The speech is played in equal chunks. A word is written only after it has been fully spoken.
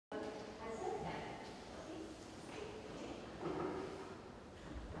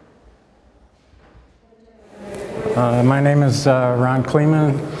My name is Ron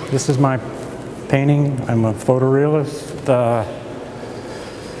Kleeman. This is my painting. I'm a photorealist.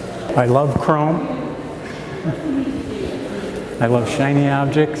 I love chrome. I love shiny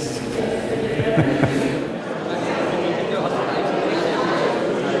objects.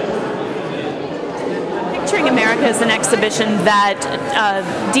 Picturing America is an exhibition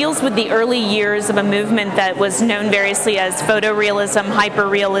that deals with the early years of a movement that was known variously as photorealism,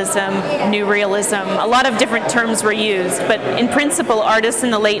 hyperrealism, new realism. A lot of different terms were used, but in principle, artists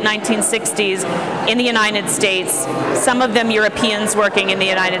in the late 1960s in the United States, some of them Europeans working in the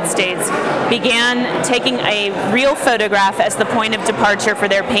United States, began taking a real photograph as the point of departure for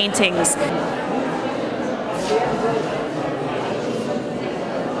their paintings.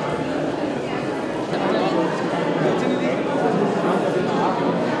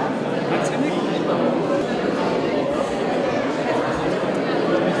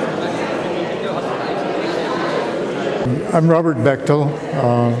 I'm Robert Bechtel.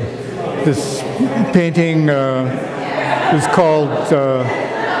 This painting is called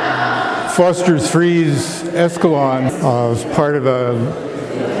Foster's Frieze Escalon. It's part of a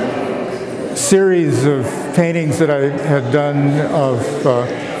series of paintings that I had done of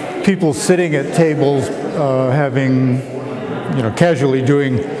people sitting at tables having, casually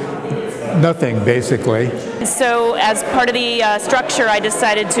doing nothing, basically. So as part of the structure, I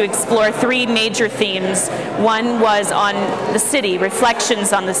decided to explore three major themes. One was on the city,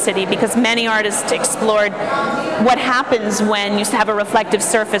 reflections on the city, because many artists explored what happens when you have a reflective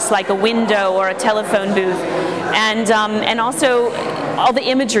surface like a window or a telephone booth, and also all the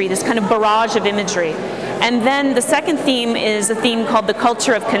imagery, this kind of barrage of imagery. And then the second theme is a theme called the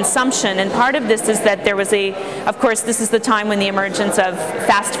culture of consumption, and part of this is that there was of course this is the time when the emergence of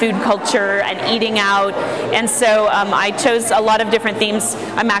fast food culture and eating out, and so I chose a lot of different themes.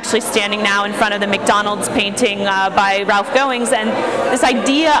 I'm actually standing now in front of the McDonald's painting by Ralph Goings, and this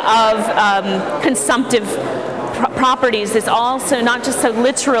idea of consumptive properties is also not just so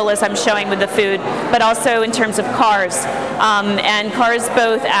literal as I'm showing with the food, but also in terms of cars. And cars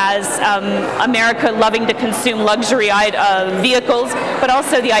both as America loving to consume luxury vehicles, but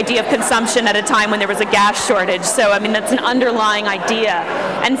also the idea of consumption at a time when there was a gas shortage. So I mean, that's an underlying idea.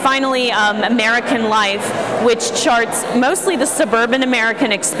 And finally, American life, which charts mostly the suburban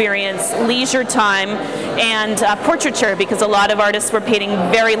American experience, leisure time, and portraiture, because a lot of artists were painting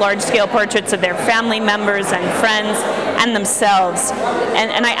very large-scale portraits of their family members and friends and themselves.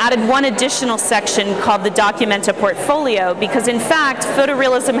 And I added one additional section called the Documenta Portfolio, because in fact,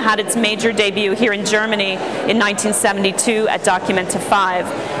 photorealism had its major debut here in Germany in 1972 at Documenta 5.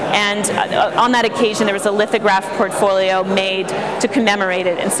 And on that occasion, there was a lithograph portfolio made to commemorate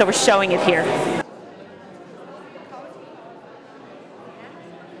it, and so we're showing it here.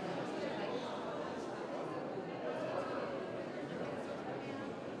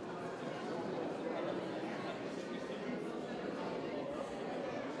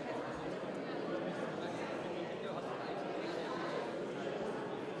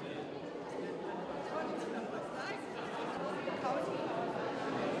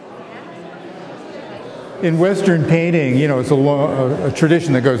 In Western painting, it's a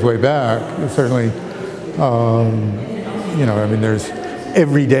tradition that goes way back. Certainly, I mean, there's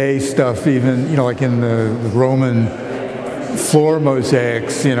everyday stuff, even, like in the Roman floor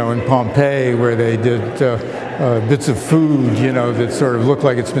mosaics, in Pompeii, where they did bits of food, that sort of look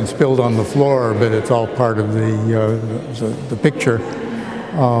like it's been spilled on the floor, but it's all part of the picture.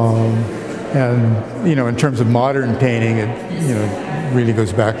 And, in terms of modern painting, it, really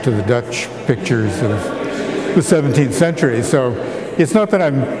goes back to the Dutch pictures of the 17th century. So it's not that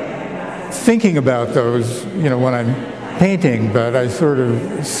I'm thinking about those, when I'm painting, but I sort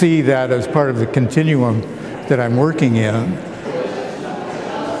of see that as part of the continuum that I'm working in.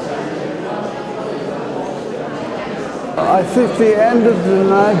 I think the end of the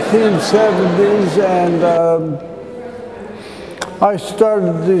 1970s, and I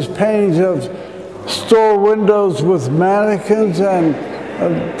started these paintings of store windows with mannequins, and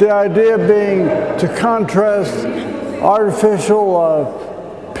the idea being to contrast artificial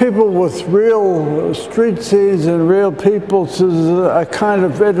people with real street scenes and real people, to a kind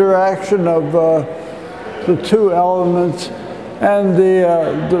of interaction of the two elements. And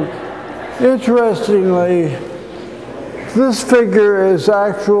interestingly, this figure is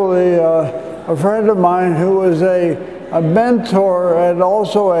actually a friend of mine who was a mentor and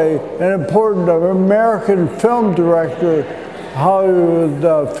also an important American film director,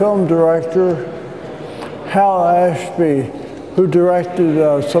 Hollywood film director, Hal Ashby, who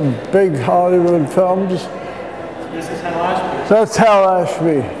directed some big Hollywood films. This is Hal Ashby? That's Hal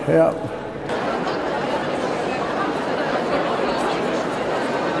Ashby, yeah.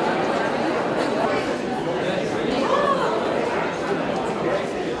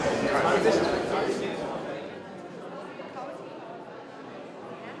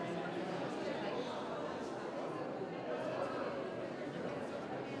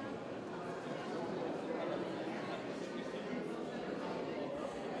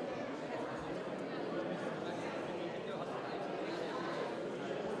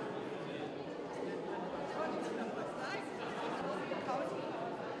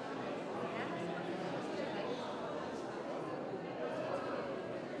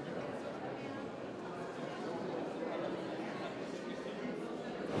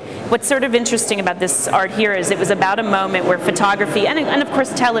 what's sort of interesting about this art here is it was about a moment where photography and of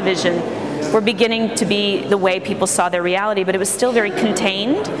course television were beginning to be the way people saw their reality, but it was still very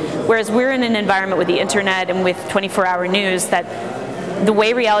contained, whereas we're in an environment with the internet and with 24-hour news that the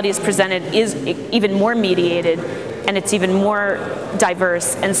way reality is presented is even more mediated and it's even more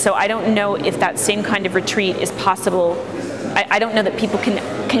diverse. And so I don't know if that same kind of retreat is possible. I don't know that people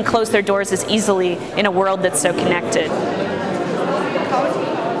can close their doors as easily in a world that's so connected.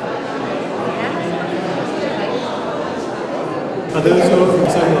 Are those all from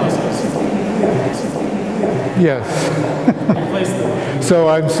sunglasses? Yes. So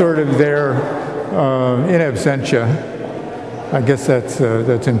I'm sort of there in absentia. I guess that's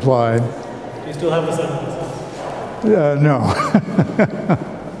implied. Do you still have the sunglasses? No.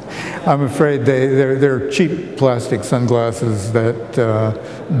 I'm afraid they're cheap plastic sunglasses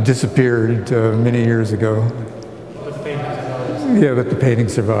that disappeared many years ago. But the painting survives. Yeah, but the painting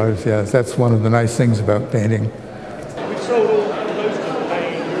survives, yes. That's one of the nice things about painting. We sold most of the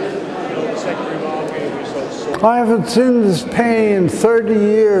painting on the secondary market. We sold I haven't seen this painting in 30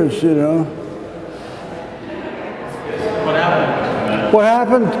 years, you know. What happened? What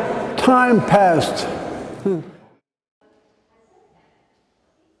happened? Time passed.